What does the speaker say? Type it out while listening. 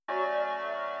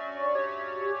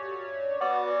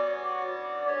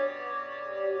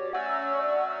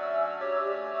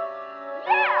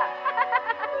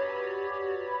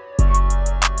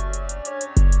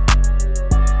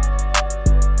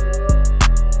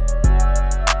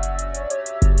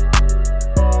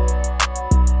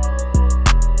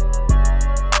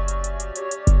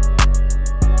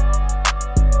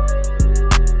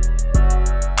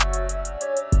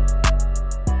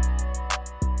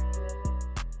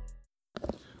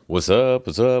What's up?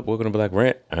 What's up? Welcome to Black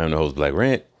Rant. I'm the host, Black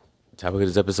Rant. Topic of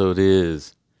this episode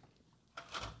is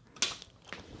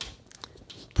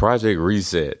Project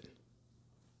Reset,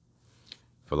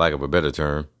 for lack of a better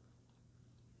term.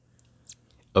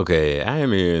 Okay, I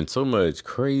am hearing so much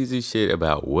crazy shit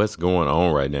about what's going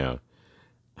on right now.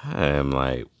 I am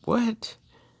like, what?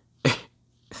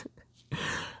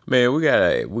 Man, we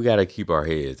gotta keep our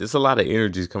heads. There's a lot of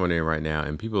energies coming in right now,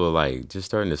 and people are like just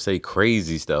starting to say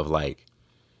crazy stuff like,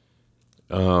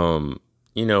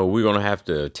 we're gonna have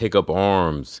to take up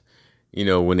arms,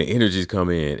 when the energies come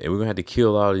in, and we're gonna have to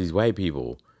kill all these white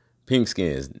people, pink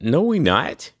skins. No, we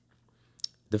not.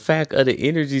 The fact of the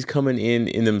energies coming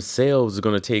in themselves is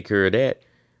gonna take care of that.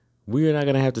 We're not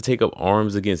gonna have to take up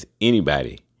arms against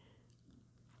anybody.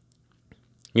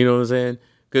 You know what I'm saying?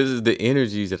 Because the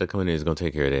energies that are coming in is gonna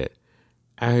take care of that.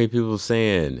 I hear people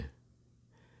saying,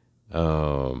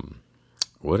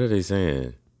 what are they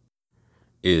saying?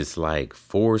 It's like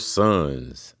 4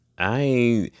 suns.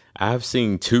 I've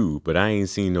seen 2, but I ain't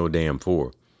seen no damn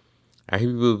 4. I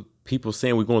hear people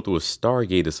saying we're going through a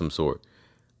Stargate of some sort.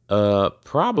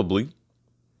 Probably.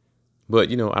 But,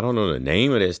 I don't know the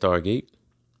name of that Stargate.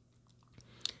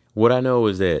 What I know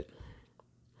is that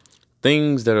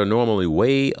things that are normally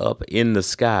way up in the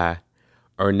sky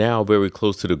are now very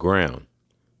close to the ground.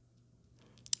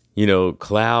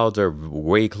 Clouds are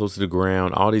way close to the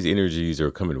ground. All these energies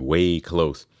are coming way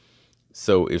close.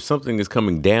 So if something is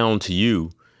coming down to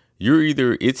you,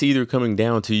 it's either coming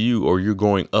down to you or you're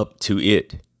going up to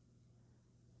it.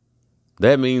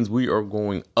 That means we are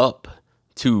going up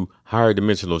to higher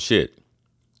dimensional shit.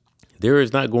 There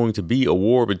is not going to be a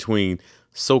war between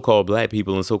so-called black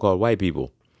people and so-called white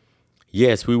people.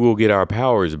 Yes, we will get our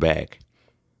powers back.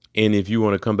 And if you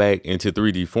want to come back into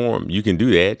 3D form, you can do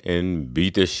that and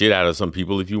beat the shit out of some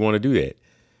people if you want to do that.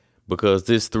 Because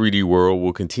this 3D world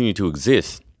will continue to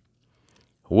exist.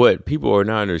 What people are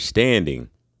not understanding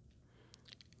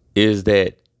is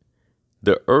that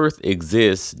the earth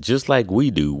exists just like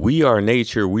we do. We are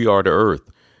nature. We are the earth.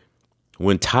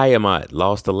 When Tiamat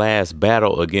lost the last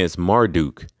battle against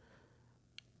Marduk,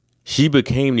 she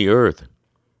became the earth.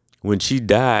 When she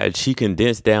died, she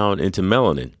condensed down into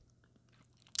melanin.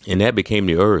 And that became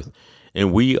the earth.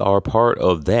 And we are part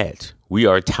of that. We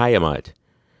are Tiamat.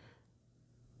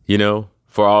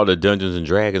 For all the Dungeons and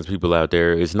Dragons people out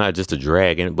there, it's not just a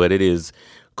dragon, but it is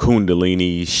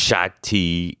Kundalini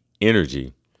Shakti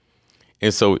energy.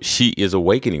 And so she is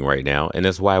awakening right now. And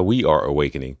that's why we are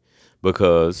awakening.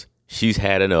 Because she's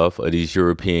had enough of these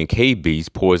European cave beasts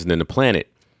poisoning the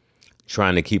planet,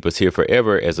 trying to keep us here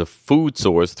forever as a food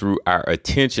source through our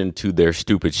attention to their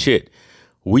stupid shit.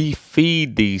 We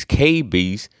feed these cave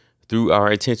beasts through our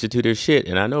attention to their shit.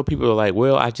 And I know people are like,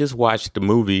 well, I just watched the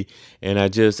movie and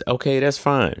okay, that's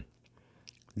fine.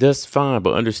 That's fine.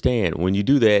 But understand, when you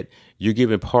do that, you're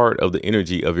giving part of the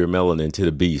energy of your melanin to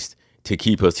the beast to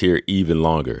keep us here even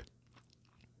longer.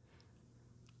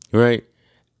 Right?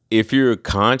 If you're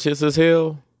conscious as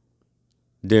hell,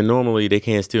 then normally they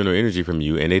can't steal no energy from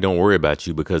you and they don't worry about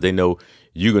you because they know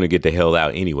you're going to get the hell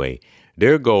out anyway.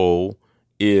 Their goal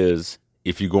is,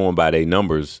 if you're going by their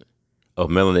numbers of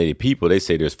melanated people, they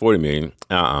say there's 40 million.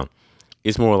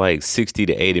 It's more like 60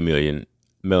 to 80 million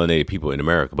melanated people in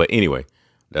America. But anyway,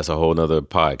 that's a whole nother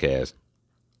podcast.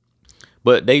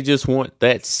 But they just want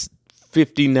that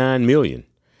 59 million.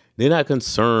 They're not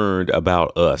concerned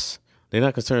about us. They're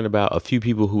not concerned about a few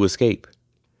people who escape.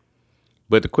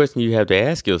 But the question you have to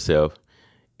ask yourself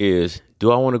is,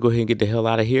 do I want to go ahead and get the hell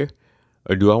out of here?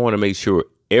 Or do I want to make sure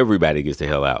everybody gets the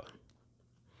hell out?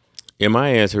 And my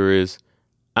answer is,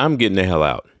 I'm getting the hell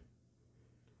out.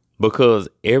 Because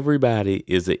everybody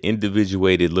is an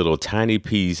individuated little tiny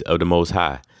piece of the Most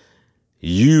High.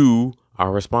 You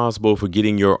are responsible for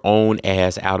getting your own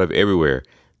ass out of everywhere.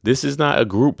 This is not a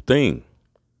group thing.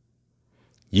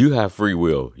 You have free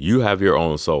will. You have your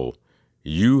own soul.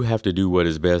 You have to do what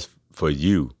is best for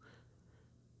you.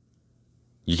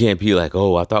 You can't be like,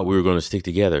 oh, I thought we were going to stick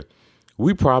together.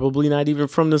 We probably not even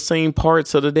from the same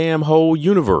parts of the damn whole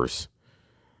universe.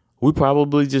 We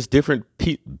probably just different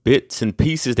bits and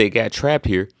pieces that got trapped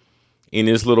here in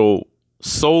this little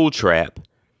soul trap,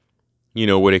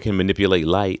 where they can manipulate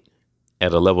light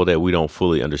at a level that we don't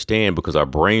fully understand because our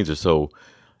brains are so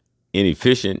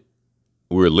inefficient.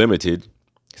 We're limited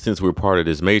since we're part of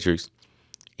this matrix.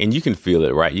 And you can feel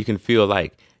it, right? You can feel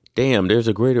like, damn, there's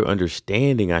a greater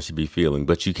understanding I should be feeling,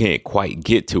 but you can't quite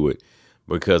get to it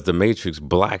because the matrix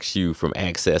blocks you from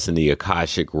accessing the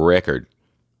Akashic record.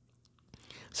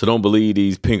 So don't believe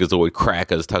these pinkazoid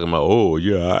crackers talking about, oh,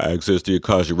 yeah, I accessed the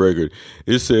Akashic record.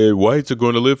 It said whites are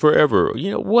going to live forever.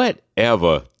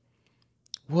 Whatever.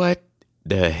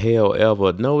 the hell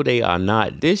ever. No, they are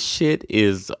not. This shit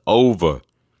is over.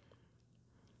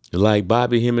 Like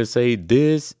Bobby Hemmings say,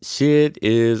 this shit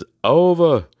is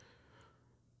over.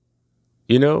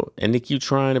 You know, and they keep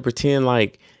trying to pretend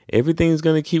like everything's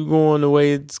going to keep going the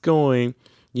way it's going,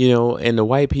 you know, and the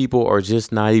white people are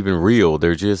just not even real.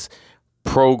 They're just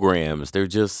programs. They're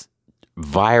just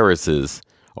viruses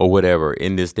or whatever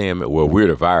in this damn, well, we're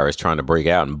the virus trying to break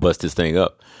out and bust this thing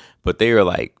up. But they are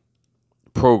like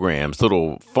programs,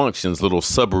 little functions, little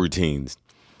subroutines.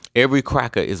 Every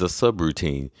cracker is a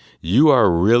subroutine. You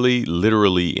are really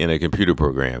literally in a computer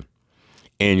program,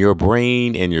 and your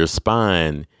brain and your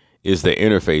spine is the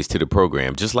interface to the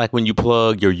program. Just like when you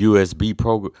plug your USB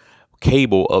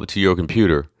cable up to your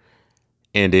computer,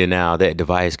 and then now that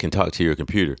device can talk to your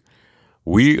computer.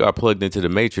 We are plugged into the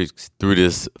matrix through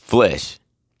this flesh.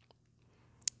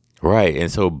 Right.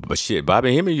 And so, but shit,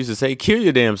 Bobby Hemmings used to say, kill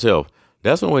your damn self.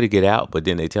 That's one way to get out. But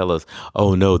then they tell us,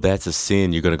 oh, no, that's a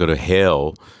sin. You're going to go to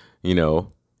hell, you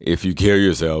know, if you kill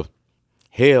yourself.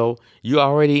 Hell, you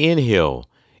already in hell.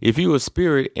 If you a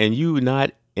spirit and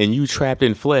you trapped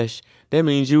in flesh, that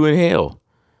means you in hell.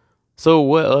 So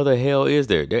what other hell is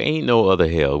there? There ain't no other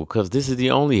hell, because this is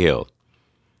the only hell.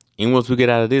 And once we get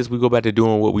out of this, we go back to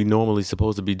doing what we normally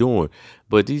supposed to be doing.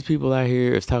 But these people out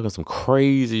here is talking some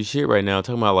crazy shit right now.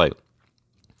 Talking about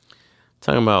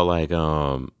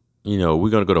you know, we're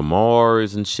going to go to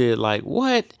Mars and shit. Like,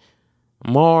 what?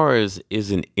 Mars is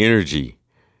an energy.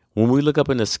 When we look up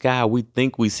in the sky, we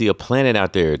think we see a planet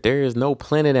out there. There is no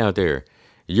planet out there.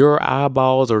 Your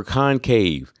eyeballs are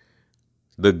concave.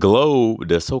 The globe,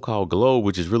 the so-called globe,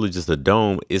 which is really just a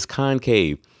dome, is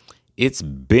concave. It's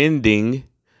bending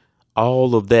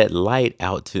all of that light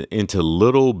out into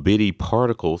little bitty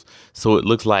particles. So it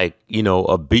looks like, you know,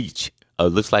 a beach. It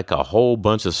looks like a whole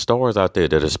bunch of stars out there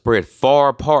that are spread far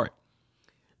apart.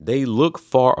 They look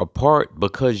far apart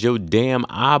because your damn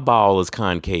eyeball is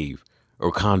concave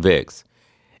or convex,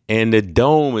 and the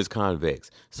dome is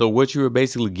convex. So what you're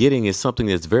basically getting is something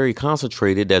that's very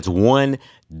concentrated. That's one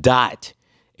dot,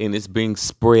 and it's being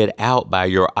spread out by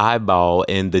your eyeball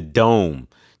and the dome,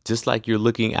 just like you're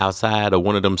looking outside of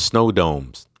one of them snow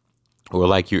domes, or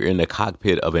like you're in the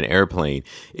cockpit of an airplane.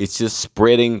 It's just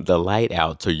spreading the light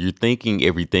out. So you're thinking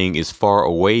everything is far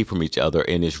away from each other,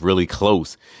 and it's really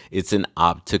close. It's an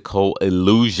optical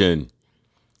illusion.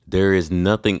 There is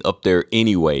nothing up there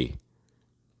anyway.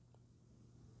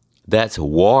 That's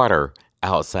water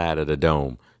outside of the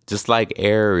dome, just like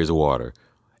air is water.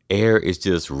 Air is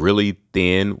just really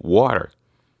thin water.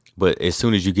 But as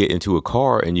soon as you get into a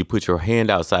car and you put your hand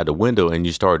outside the window and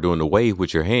you start doing the wave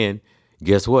with your hand,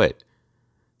 guess what?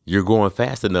 You're going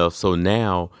fast enough. So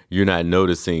now you're not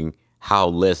noticing how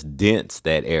less dense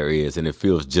that air is. And it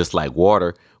feels just like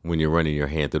water when you're running your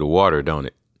hand through the water, don't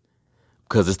it?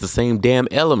 Because it's the same damn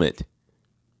element.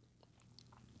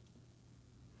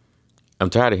 I'm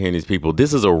tired of hearing these people.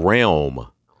 This is a realm.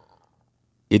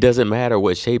 It doesn't matter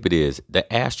what shape it is.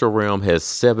 The astral realm has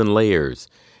 7 layers.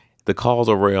 The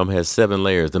causal realm has 7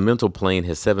 layers. The mental plane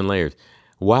has 7 layers.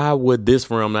 Why would this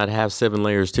realm not have 7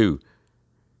 layers too?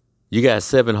 You got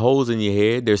 7 holes in your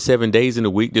head. There's 7 days in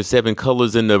the week. There's 7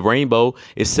 colors in the rainbow.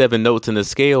 It's 7 notes in the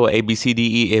scale, A, B, C,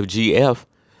 D, E, F, G, F.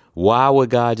 Why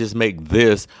would God just make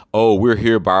this, oh, we're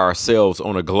here by ourselves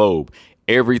on a globe?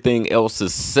 Everything else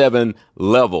is 7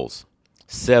 levels.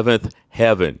 7th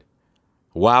heaven.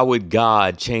 Why would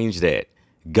God change that?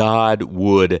 God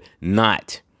would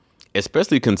not.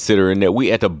 Especially considering that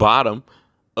we at the bottom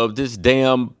of this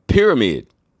damn pyramid.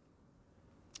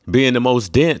 Being the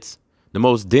most dense. The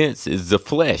most dense is the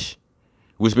flesh,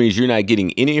 which means you're not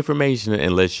getting any information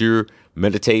unless you're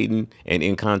meditating and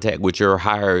in contact with your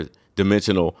higher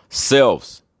dimensional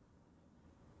selves,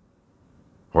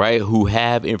 right? Who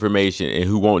have information and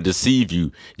who won't deceive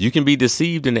you. You can be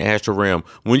deceived in the astral realm.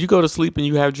 When you go to sleep and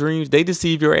you have dreams, they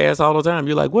deceive your ass all the time.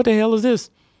 You're like, what the hell is this?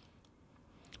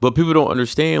 But people don't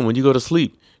understand, when you go to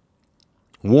sleep,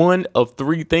 one of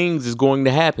 3 things is going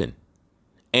to happen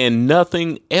and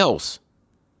nothing else.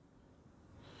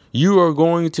 You're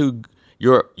going to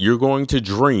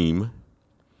dream,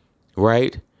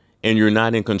 right? And you're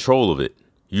not in control of it.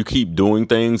 You keep doing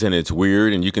things and it's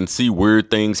weird, and you can see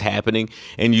weird things happening,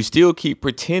 and you still keep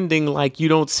pretending like you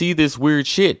don't see this weird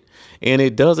shit. And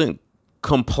it doesn't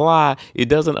comply. It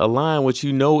doesn't align what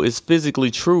you know is physically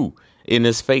true in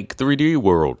this fake 3D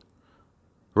world,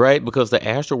 right? Because the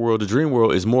astral world, the dream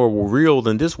world, is more real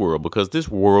than this world, because this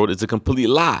world is a complete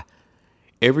lie.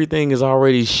 Everything is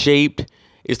already shaped.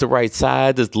 It's the right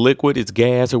size. It's liquid. It's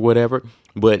gas or whatever.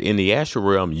 But in the astral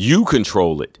realm, you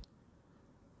control it.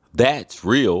 That's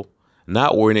real,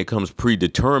 not when it comes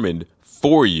predetermined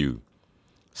for you.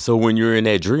 So when you're in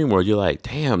that dream world, you're like,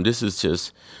 damn, this is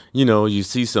just, you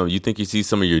think you see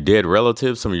some of your dead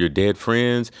relatives, some of your dead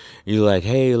friends. You're like,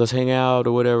 hey, let's hang out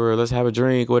or whatever. Let's have a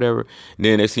drink, whatever. And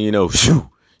then next thing you know, shoo,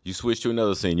 you switch to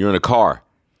another scene. You're in a car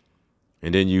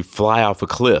and then you fly off a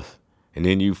cliff and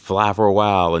then you fly for a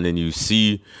while and then you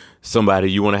see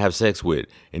somebody you want to have sex with.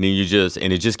 And then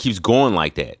and it just keeps going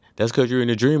like that. That's because you're in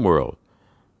the dream world.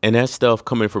 And that stuff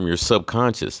coming from your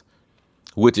subconscious,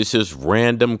 which is just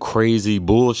random, crazy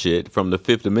bullshit from the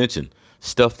fifth dimension.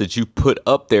 Stuff that you put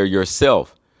up there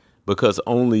yourself because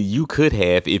only you could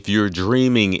have if you're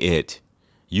dreaming it.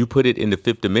 You put it in the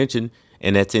fifth dimension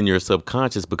and that's in your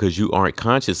subconscious because you aren't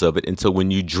conscious of it. And so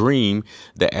when you dream,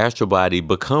 the astral body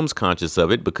becomes conscious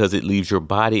of it because it leaves your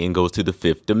body and goes to the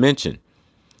fifth dimension.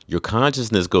 Your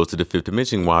consciousness goes to the fifth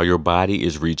dimension while your body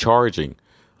is recharging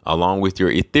along with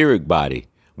your etheric body,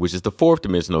 which is the fourth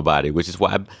dimensional body, which is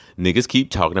why niggas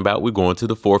keep talking about we're going to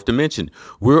the fourth dimension.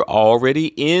 We're already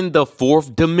in the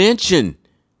fourth dimension.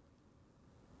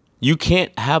 You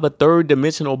can't have a third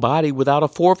dimensional body without a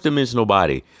fourth dimensional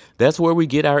body. That's where we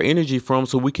get our energy from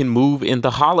so we can move in the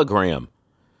hologram.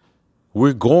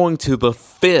 We're going to the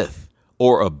fifth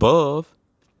or above.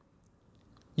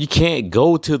 You can't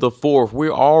go to the fourth. We're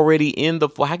already in the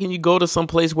fourth. How can you go to some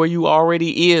place where you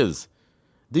already is?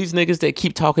 These niggas that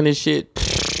keep talking this shit.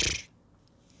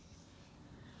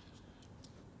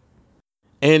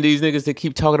 And these niggas that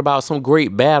keep talking about some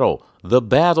great battle. The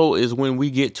battle is when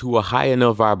we get to a high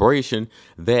enough vibration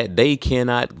that they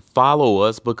cannot follow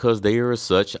us because they are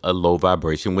such a low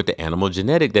vibration with the animal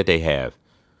genetic that they have.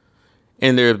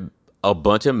 And they're a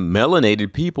bunch of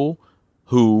melanated people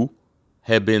who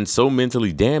have been so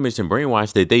mentally damaged and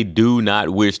brainwashed that they do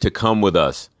not wish to come with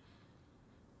us.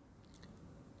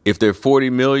 If there are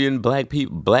 40 million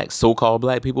so-called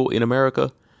black people in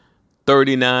America,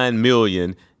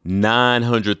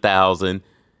 39,900,000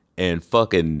 and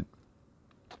fucking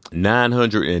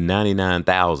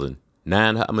 999,000.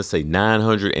 I'm going to say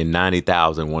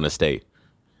 990,000 want to stay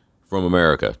from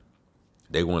America.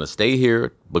 They want to stay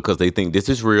here because they think this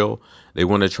is real. They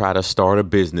want to try to start a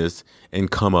business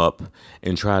and come up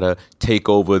and try to take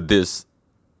over this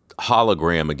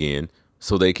hologram again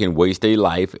so they can waste their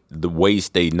life,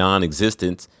 waste their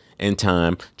non-existence and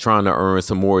time trying to earn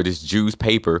some more of this Jew's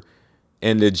paper.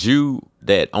 And the Jew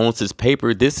that owns this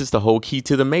paper, this is the whole key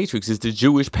to the Matrix, is the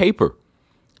Jewish paper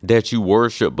that you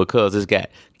worship because it's got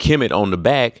Kemet on the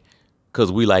back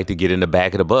because we like to get in the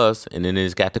back of the bus, and then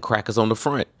it's got the crackers on the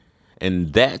front.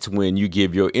 And that's when you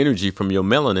give your energy from your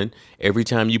melanin every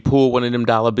time you pull one of them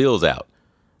dollar bills out.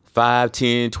 5,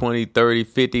 10, 20, 30,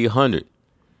 50, 100.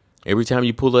 Every time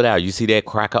you pull it out, you see that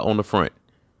cracker on the front.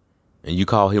 And you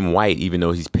call him white even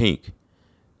though he's pink.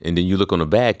 And then you look on the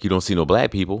back, you don't see no black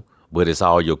people, but it's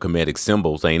all your Kemetic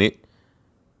symbols, ain't it?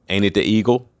 Ain't it the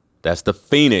eagle? That's the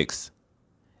phoenix.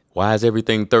 Why is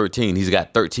everything 13? He's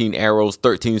got 13 arrows,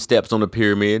 13 steps on the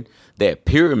pyramid. That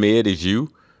pyramid is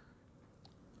you.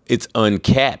 It's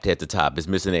uncapped at the top. It's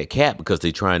missing that cap because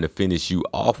they're trying to finish you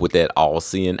off with that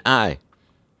all-seeing eye.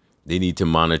 They need to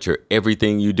monitor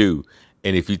everything you do.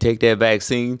 And if you take that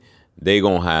vaccine, they're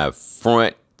going to have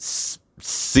front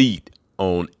seat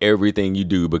on everything you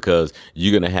do because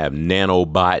you're going to have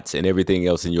nanobots and everything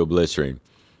else in your bloodstream.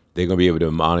 They're going to be able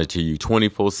to monitor you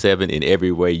 24/7 in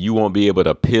every way. You won't be able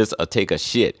to piss or take a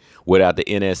shit without the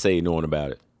NSA knowing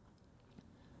about it.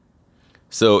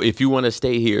 So if you want to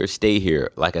stay here, stay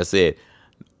here. Like I said,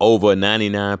 over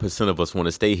 99% of us want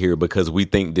to stay here because we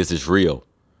think this is real.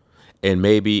 And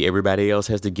maybe everybody else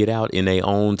has to get out in their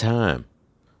own time.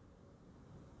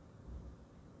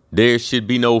 There should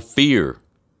be no fear.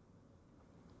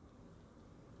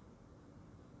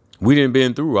 We done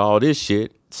been through all this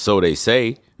shit, so they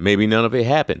say. Maybe none of it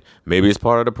happened. Maybe it's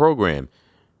part of the program.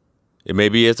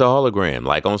 Maybe it's a hologram,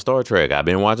 like on Star Trek. I've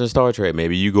been watching Star Trek.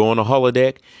 Maybe you go on a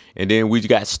holodeck, and then we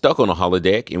got stuck on a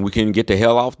holodeck, and we can get the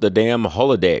hell off the damn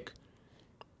holodeck.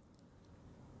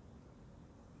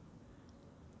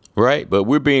 Right? But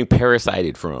we're being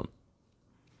parasited from.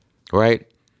 Right?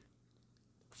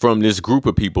 From this group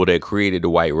of people that created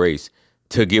the white race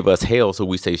to give us hell so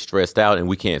we stay stressed out and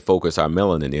we can't focus our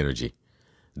melanin energy.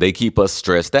 They keep us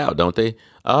stressed out, don't they?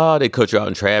 Oh, they cut you out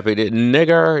in traffic,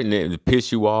 nigger, and they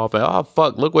piss you off. And, oh,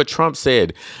 fuck, look what Trump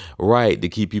said. Right, to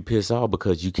keep you pissed off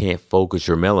because you can't focus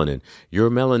your melanin. Your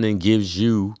melanin gives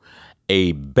you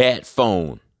a bat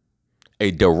phone,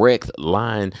 a direct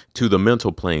line to the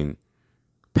mental plane,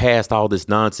 past all this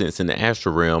nonsense in the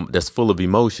astral realm that's full of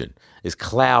emotion. It's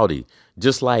cloudy,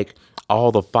 just like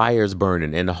all the fires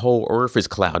burning and the whole earth is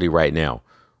cloudy right now.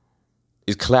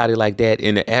 It's cloudy like that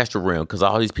in the astral realm because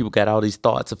all these people got all these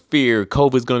thoughts of fear.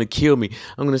 COVID's going to kill me.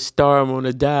 I'm going to starve. I'm going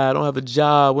to die. I don't have a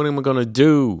job. What am I going to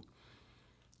do?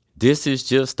 This is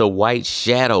just a white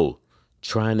shadow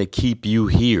trying to keep you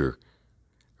here.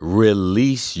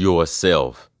 Release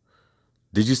yourself.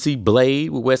 Did you see Blade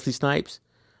with Wesley Snipes?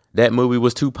 That movie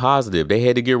was too positive. They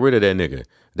had to get rid of that nigga.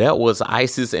 That was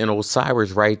Isis and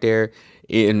Osiris right there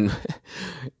in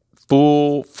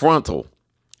full frontal.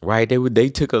 Right? They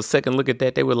took a second look at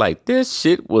that. They were like, this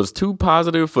shit was too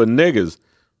positive for niggas.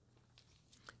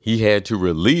 He had to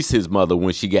release his mother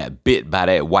when she got bit by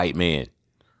that white man,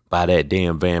 by that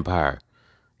damn vampire.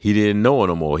 He didn't know her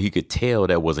no more. He could tell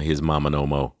that wasn't his mama no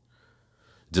more.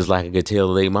 Just like I could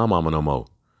tell it ain't my mama no more.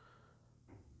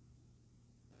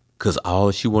 Because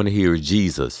all she want to hear is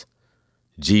Jesus.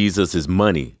 Jesus is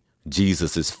money.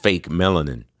 Jesus is fake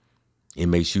melanin. It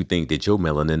makes you think that your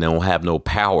melanin don't have no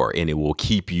power and it will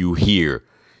keep you here.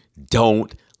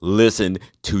 Don't listen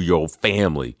to your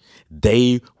family.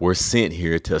 They were sent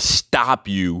here to stop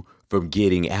you from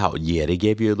getting out. Yeah, they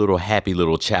gave you a little happy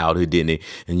little childhood, didn't they?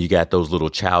 And you got those little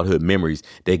childhood memories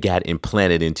that got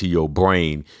implanted into your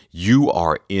brain. You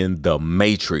are in the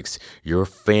matrix. Your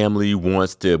family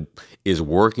is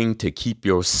working to keep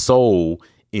your soul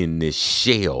in this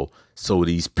shell so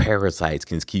these parasites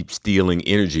can keep stealing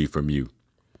energy from you.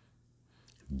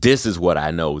 This is what I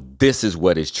know. This is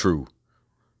what is true.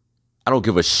 I don't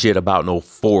give a shit about no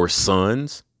 4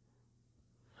 sons.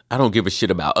 I don't give a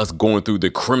shit about us going through the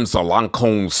Crimson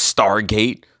Lancome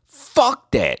Stargate.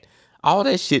 Fuck that. All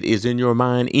that shit is in your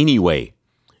mind anyway.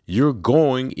 You're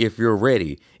going if you're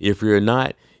ready. If you're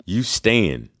not, you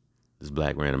stand. This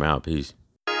Black Random out. Peace.